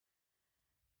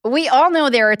We all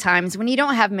know there are times when you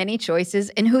don't have many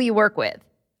choices in who you work with,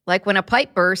 like when a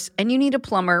pipe bursts and you need a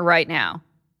plumber right now.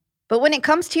 But when it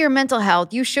comes to your mental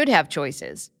health, you should have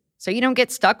choices, so you don't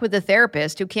get stuck with a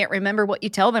therapist who can't remember what you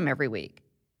tell them every week.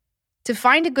 To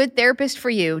find a good therapist for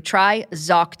you, try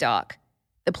ZocDoc,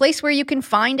 the place where you can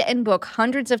find and book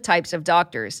hundreds of types of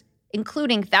doctors,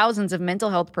 including thousands of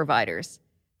mental health providers.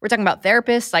 We're talking about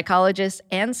therapists, psychologists,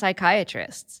 and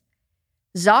psychiatrists.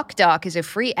 ZocDoc is a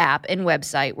free app and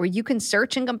website where you can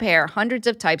search and compare hundreds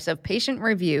of types of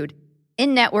patient-reviewed,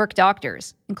 in-network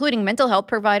doctors, including mental health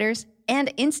providers,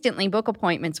 and instantly book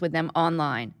appointments with them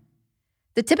online.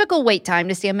 The typical wait time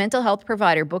to see a mental health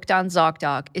provider booked on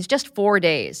ZocDoc is just 4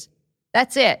 days.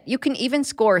 That's it. You can even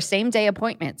score same-day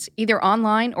appointments, either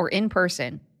online or in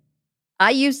person.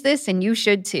 I use this and you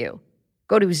should too.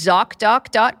 Go to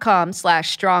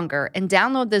ZocDoc.com/stronger and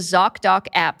download the ZocDoc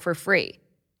app for free.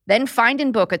 Then find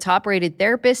and book a top-rated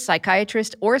therapist,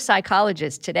 psychiatrist, or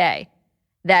psychologist today.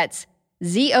 That's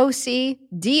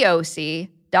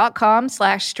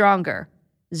ZocDoc.com/stronger.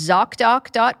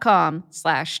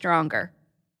 ZocDoc.com/stronger.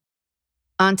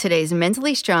 On today's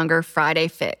Mentally Stronger Friday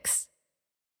Fix.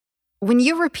 When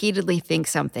you repeatedly think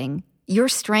something, you're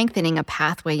strengthening a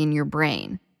pathway in your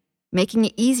brain, making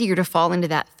it easier to fall into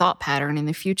that thought pattern in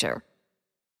the future.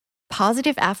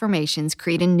 Positive affirmations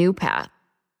create a new path.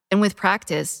 And with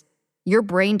practice, your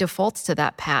brain defaults to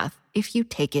that path if you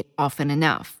take it often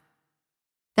enough.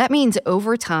 That means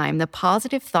over time, the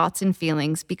positive thoughts and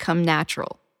feelings become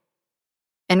natural.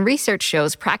 And research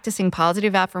shows practicing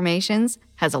positive affirmations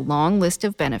has a long list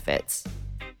of benefits.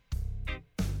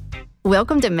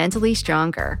 Welcome to Mentally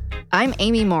Stronger. I'm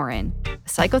Amy Morin, a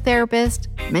psychotherapist,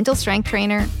 mental strength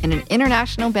trainer, and an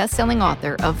international best-selling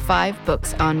author of 5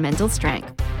 books on mental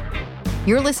strength.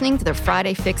 You're listening to the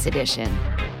Friday Fix edition.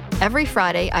 Every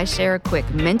Friday, I share a quick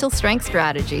mental strength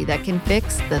strategy that can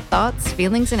fix the thoughts,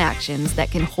 feelings, and actions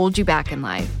that can hold you back in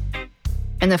life.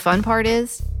 And the fun part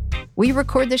is, we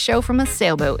record the show from a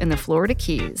sailboat in the Florida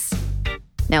Keys.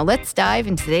 Now let's dive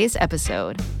into today's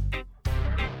episode.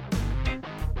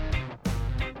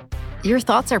 Your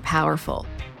thoughts are powerful.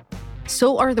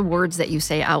 So are the words that you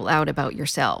say out loud about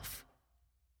yourself.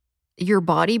 Your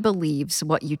body believes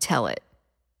what you tell it,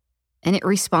 and it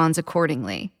responds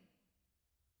accordingly.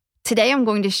 Today, I'm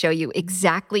going to show you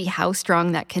exactly how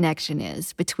strong that connection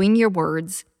is between your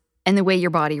words and the way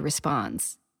your body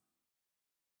responds.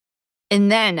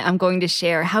 And then I'm going to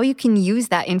share how you can use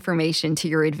that information to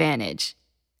your advantage.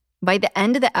 By the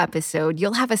end of the episode,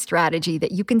 you'll have a strategy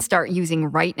that you can start using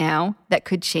right now that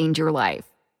could change your life.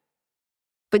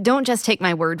 But don't just take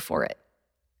my word for it.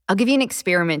 I'll give you an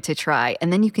experiment to try,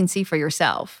 and then you can see for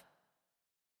yourself.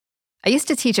 I used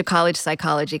to teach a college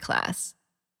psychology class.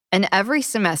 And every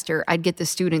semester, I'd get the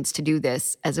students to do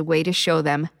this as a way to show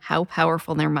them how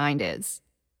powerful their mind is.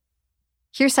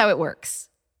 Here's how it works.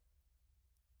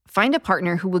 Find a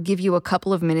partner who will give you a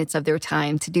couple of minutes of their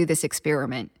time to do this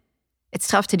experiment. It's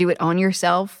tough to do it on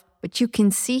yourself, but you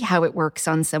can see how it works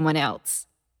on someone else.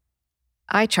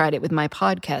 I tried it with my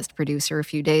podcast producer a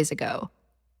few days ago.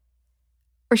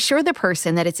 Assure the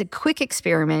person that it's a quick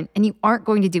experiment and you aren't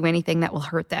going to do anything that will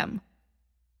hurt them.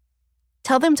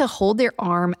 Tell them to hold their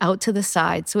arm out to the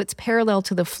side so it's parallel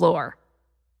to the floor.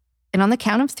 And on the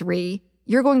count of 3,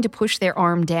 you're going to push their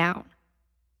arm down.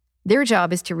 Their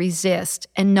job is to resist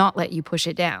and not let you push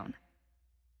it down.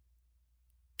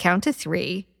 Count to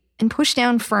 3 and push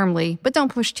down firmly, but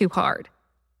don't push too hard.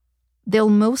 They'll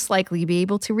most likely be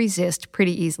able to resist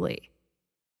pretty easily.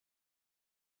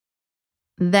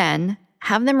 Then,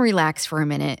 have them relax for a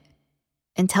minute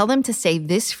and tell them to say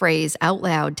this phrase out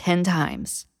loud 10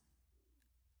 times.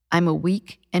 I'm a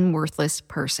weak and worthless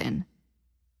person.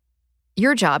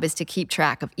 Your job is to keep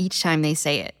track of each time they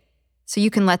say it, so you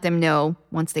can let them know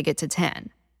once they get to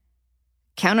 10.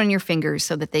 Count on your fingers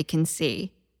so that they can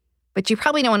see, but you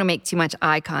probably don't want to make too much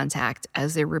eye contact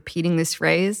as they're repeating this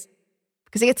phrase,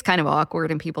 because it gets kind of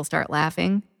awkward and people start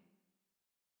laughing.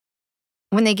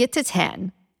 When they get to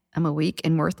 10, I'm a weak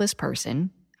and worthless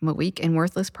person, I'm a weak and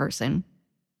worthless person,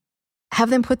 have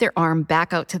them put their arm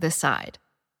back out to the side,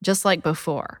 just like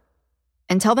before,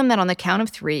 and tell them that on the count of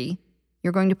 3,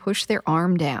 you're going to push their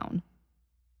arm down,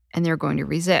 and they're going to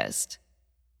resist.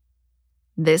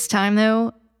 This time,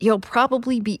 though, you'll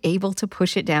probably be able to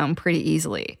push it down pretty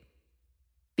easily,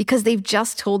 because they've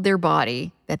just told their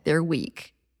body that they're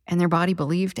weak, and their body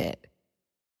believed it.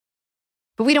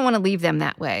 But we don't want to leave them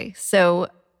that way, so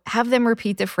have them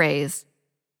repeat the phrase,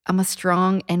 I'm a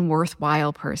strong and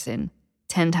worthwhile person,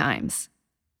 10 times.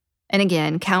 And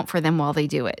again, count for them while they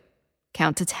do it.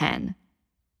 Count to 10.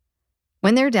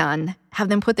 When they're done, have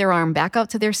them put their arm back out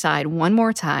to their side one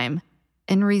more time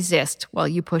and resist while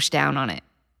you push down on it.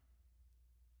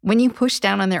 When you push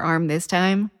down on their arm this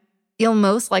time, you'll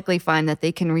most likely find that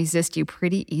they can resist you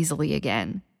pretty easily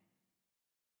again.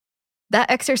 That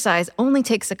exercise only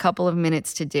takes a couple of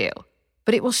minutes to do,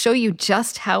 but it will show you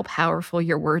just how powerful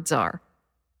your words are,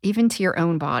 even to your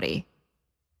own body.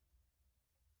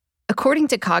 According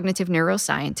to cognitive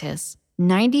neuroscientists,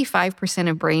 95%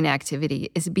 of brain activity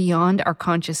is beyond our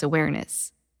conscious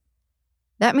awareness.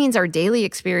 That means our daily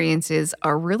experiences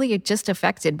are really just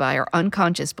affected by our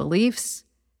unconscious beliefs,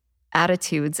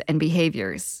 attitudes, and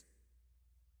behaviors.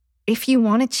 If you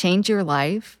want to change your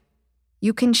life,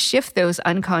 you can shift those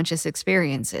unconscious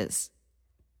experiences.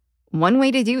 One way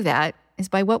to do that is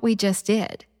by what we just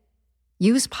did.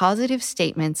 Use positive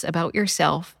statements about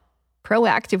yourself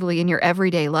proactively in your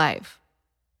everyday life.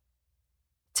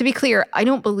 To be clear, I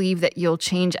don't believe that you'll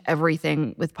change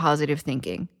everything with positive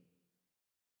thinking.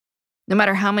 No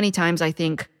matter how many times I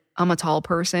think I'm a tall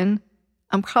person,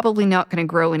 I'm probably not going to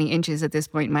grow any inches at this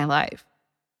point in my life.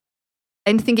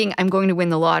 And thinking I'm going to win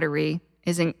the lottery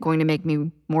isn't going to make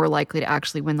me more likely to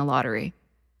actually win the lottery.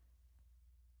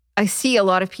 I see a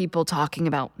lot of people talking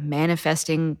about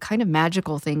manifesting kind of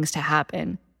magical things to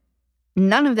happen.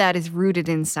 None of that is rooted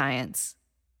in science.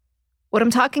 What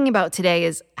I'm talking about today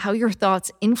is how your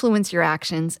thoughts influence your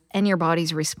actions and your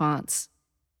body's response.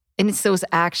 And it's those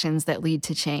actions that lead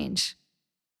to change.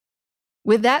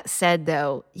 With that said,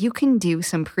 though, you can do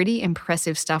some pretty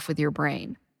impressive stuff with your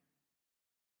brain.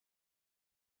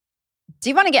 Do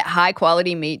you want to get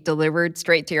high-quality meat delivered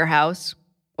straight to your house?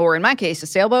 Or in my case, a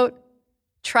sailboat?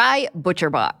 Try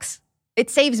ButcherBox. It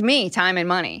saves me time and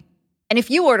money. And if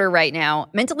you order right now,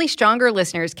 Mentally Stronger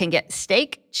listeners can get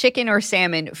steak, chicken, or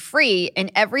salmon free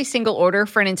in every single order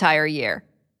for an entire year.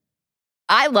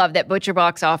 I love that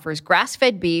ButcherBox offers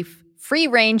grass-fed beef,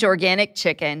 free-range organic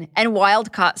chicken, and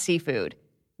wild-caught seafood.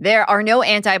 There are no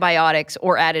antibiotics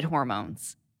or added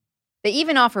hormones. They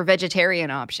even offer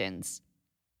vegetarian options.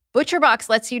 ButcherBox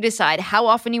lets you decide how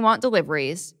often you want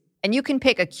deliveries, and you can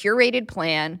pick a curated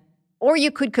plan, or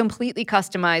you could completely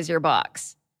customize your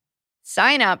box.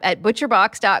 Sign up at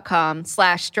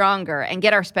butcherbox.com/stronger and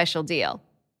get our special deal.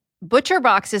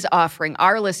 ButcherBox is offering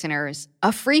our listeners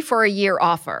a free for a year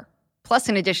offer, plus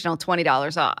an additional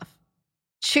 $20 off.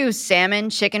 Choose salmon,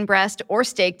 chicken breast, or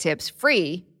steak tips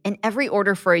free in every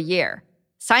order for a year.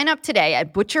 Sign up today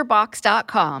at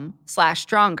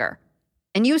butcherbox.com/stronger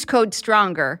and use code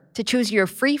STRONGER to choose your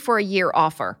free for a year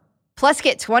offer. Plus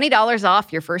get $20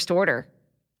 off your first order.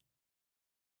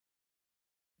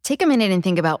 Take a minute and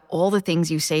think about all the things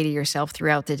you say to yourself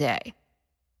throughout the day.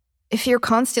 If you're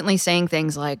constantly saying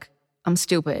things like, I'm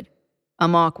stupid,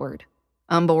 I'm awkward,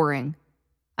 I'm boring,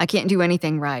 I can't do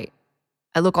anything right,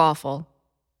 I look awful,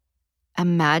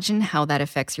 imagine how that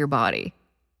affects your body,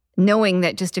 knowing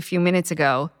that just a few minutes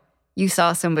ago, you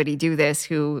saw somebody do this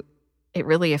who it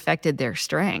really affected their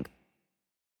strength.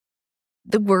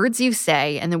 The words you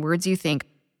say and the words you think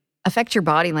affect your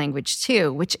body language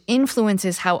too, which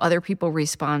influences how other people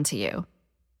respond to you.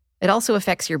 It also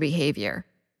affects your behavior.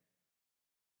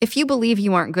 If you believe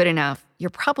you aren't good enough,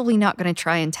 you're probably not going to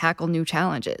try and tackle new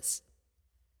challenges.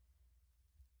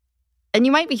 And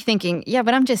you might be thinking, yeah,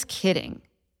 but I'm just kidding.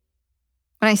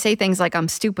 When I say things like I'm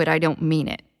stupid, I don't mean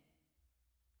it.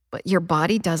 But your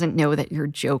body doesn't know that you're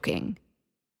joking.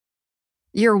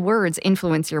 Your words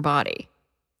influence your body.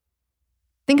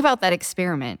 Think about that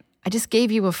experiment. I just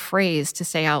gave you a phrase to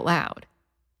say out loud.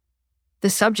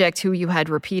 The subject who you had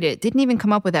repeat it didn't even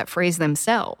come up with that phrase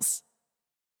themselves.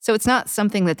 So it's not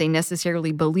something that they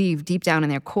necessarily believe deep down in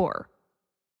their core.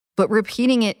 But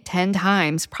repeating it 10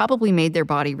 times probably made their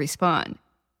body respond.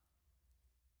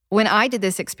 When I did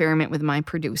this experiment with my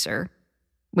producer,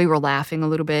 we were laughing a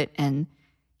little bit, and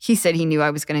he said he knew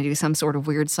I was going to do some sort of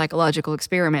weird psychological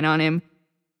experiment on him.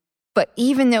 But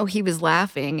even though he was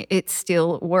laughing, it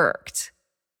still worked.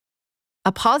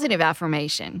 A positive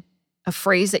affirmation, a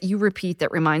phrase that you repeat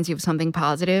that reminds you of something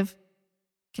positive,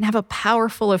 can have a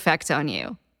powerful effect on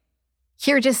you.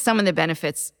 Here are just some of the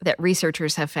benefits that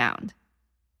researchers have found.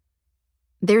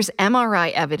 There's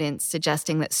MRI evidence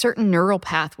suggesting that certain neural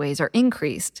pathways are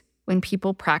increased when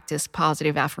people practice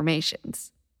positive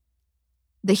affirmations.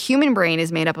 The human brain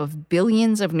is made up of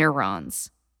billions of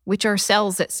neurons, which are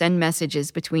cells that send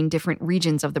messages between different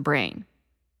regions of the brain.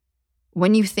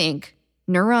 When you think,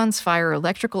 neurons fire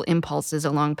electrical impulses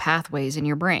along pathways in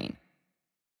your brain.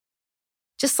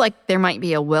 Just like there might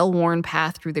be a well-worn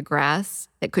path through the grass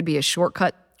that could be a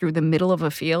shortcut through the middle of a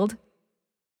field,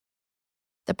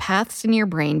 the paths in your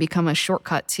brain become a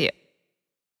shortcut too.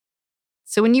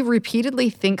 So when you repeatedly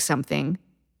think something,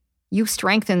 you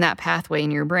strengthen that pathway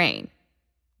in your brain,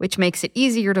 which makes it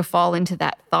easier to fall into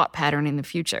that thought pattern in the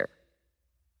future.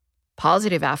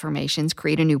 Positive affirmations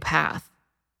create a new path,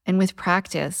 and with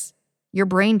practice, your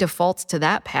brain defaults to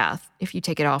that path if you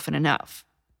take it often enough.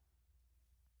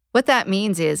 What that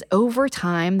means is, over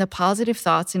time, the positive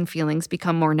thoughts and feelings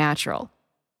become more natural.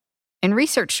 And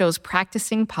research shows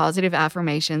practicing positive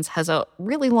affirmations has a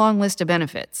really long list of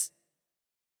benefits.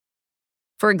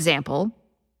 For example,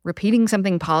 repeating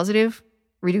something positive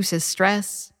reduces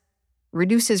stress,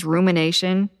 reduces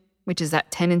rumination, which is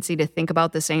that tendency to think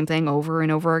about the same thing over and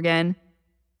over again,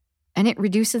 and it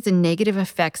reduces the negative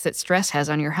effects that stress has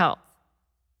on your health.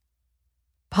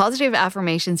 Positive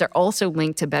affirmations are also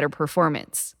linked to better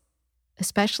performance,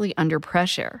 especially under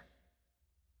pressure.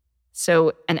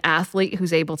 So an athlete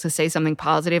who's able to say something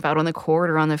positive out on the court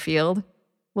or on the field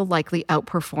will likely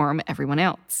outperform everyone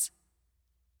else.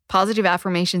 Positive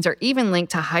affirmations are even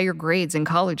linked to higher grades in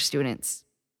college students.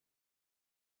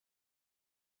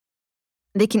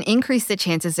 They can increase the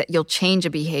chances that you'll change a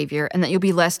behavior and that you'll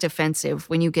be less defensive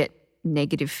when you get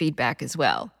negative feedback as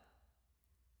well.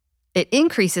 It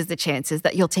increases the chances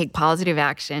that you'll take positive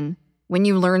action when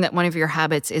you learn that one of your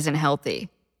habits isn't healthy.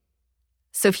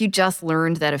 So if you just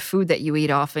learned that a food that you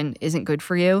eat often isn't good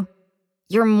for you,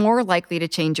 you're more likely to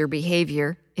change your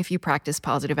behavior if you practice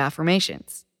positive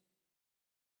affirmations.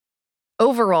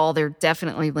 Overall, they're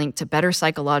definitely linked to better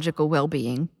psychological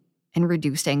well-being and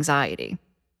reduced anxiety,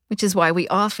 which is why we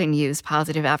often use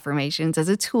positive affirmations as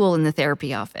a tool in the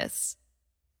therapy office.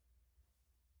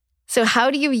 So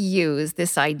how do you use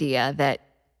this idea that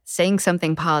saying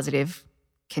something positive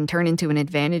can turn into an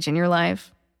advantage in your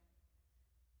life?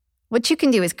 What you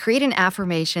can do is create an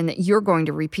affirmation that you're going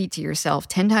to repeat to yourself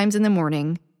 10 times in the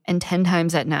morning and 10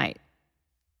 times at night,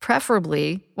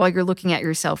 preferably while you're looking at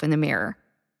yourself in the mirror.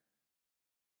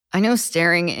 I know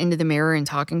staring into the mirror and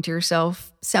talking to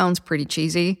yourself sounds pretty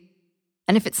cheesy,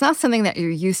 and if it's not something that you're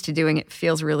used to doing, it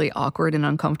feels really awkward and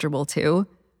uncomfortable too.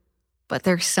 But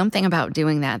there's something about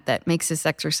doing that makes this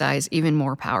exercise even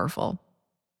more powerful.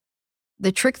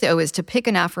 The trick, though, is to pick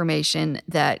an affirmation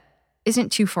that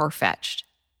isn't too far-fetched.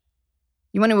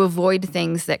 You want to avoid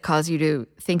things that cause you to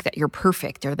think that you're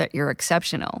perfect or that you're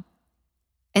exceptional.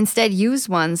 Instead, use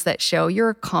ones that show you're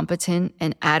a competent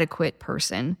and adequate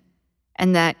person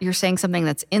and that you're saying something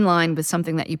that's in line with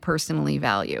something that you personally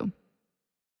value.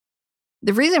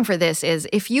 The reason for this is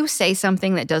if you say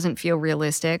something that doesn't feel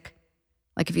realistic,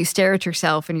 like if you stare at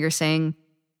yourself and you're saying,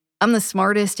 "I'm the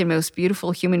smartest and most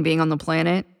beautiful human being on the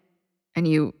planet," and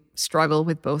you struggle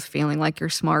with both feeling like you're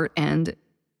smart and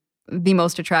the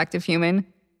most attractive human,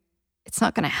 it's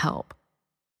not going to help.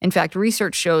 In fact,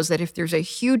 research shows that if there's a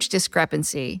huge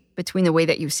discrepancy between the way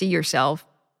that you see yourself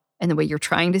and the way you're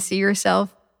trying to see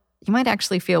yourself, you might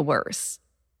actually feel worse.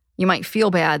 You might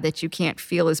feel bad that you can't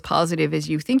feel as positive as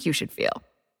you think you should feel.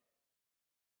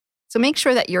 So make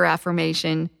sure that your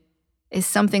affirmation is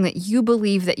something that you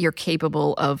believe that you're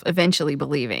capable of eventually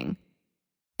believing.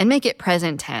 And make it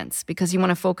present tense because you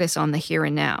want to focus on the here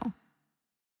and now.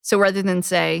 So rather than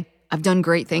say, "I've done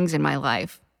great things in my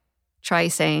life," try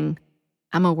saying,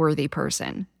 "I'm a worthy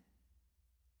person."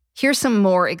 Here's some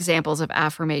more examples of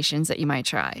affirmations that you might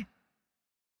try.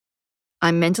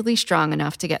 I'm mentally strong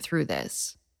enough to get through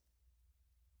this.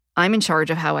 I'm in charge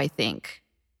of how I think.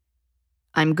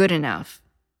 I'm good enough.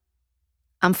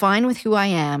 I'm fine with who I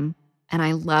am, and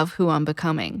I love who I'm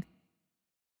becoming.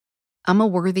 I'm a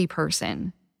worthy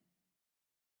person.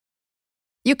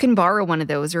 You can borrow one of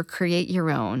those or create your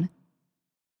own.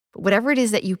 But whatever it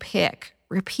is that you pick,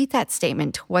 repeat that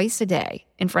statement twice a day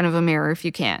in front of a mirror if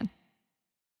you can.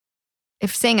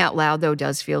 If saying out loud, though,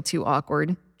 does feel too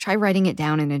awkward, try writing it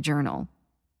down in a journal.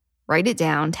 Write it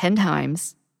down 10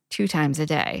 times, 2 times a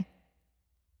day.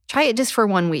 Try it just for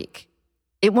 1 week.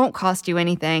 It won't cost you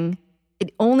anything.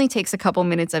 It only takes a couple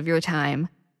minutes of your time,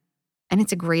 and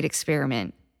it's a great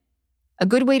experiment. A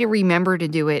good way to remember to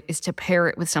do it is to pair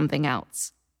it with something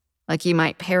else. Like you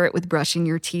might pair it with brushing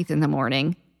your teeth in the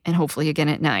morning and hopefully again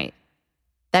at night.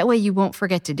 That way you won't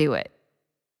forget to do it.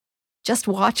 Just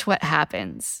watch what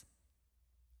happens.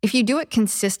 If you do it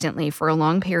consistently for a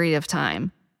long period of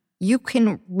time, you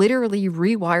can literally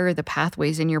rewire the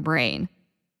pathways in your brain.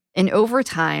 And over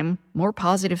time, more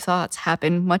positive thoughts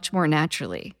happen much more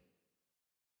naturally.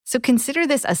 So consider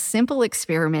this a simple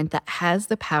experiment that has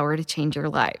the power to change your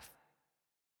life.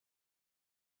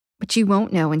 But you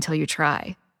won't know until you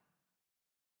try.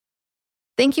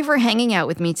 Thank you for hanging out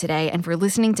with me today and for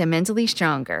listening to Mentally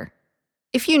Stronger.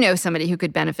 If you know somebody who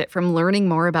could benefit from learning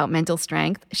more about mental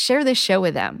strength, share this show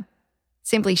with them.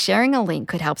 Simply sharing a link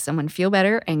could help someone feel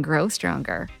better and grow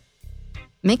stronger.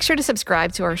 Make sure to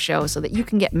subscribe to our show so that you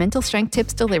can get mental strength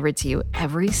tips delivered to you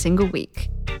every single week.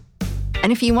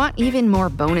 And if you want even more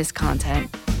bonus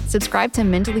content, subscribe to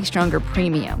Mentally Stronger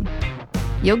Premium.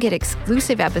 You'll get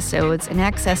exclusive episodes and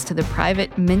access to the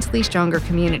private Mentally Stronger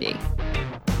community.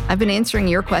 I've been answering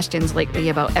your questions lately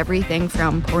about everything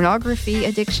from pornography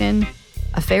addiction,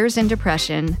 affairs and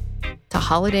depression, to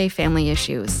holiday family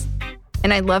issues.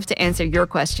 And I'd love to answer your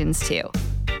questions too.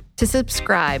 To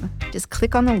subscribe, just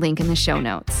click on the link in the show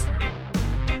notes.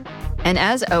 And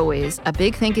as always, a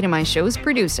big thank you to my show's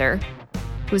producer,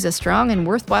 who's a strong and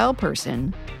worthwhile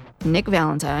person, Nick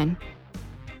Valentine.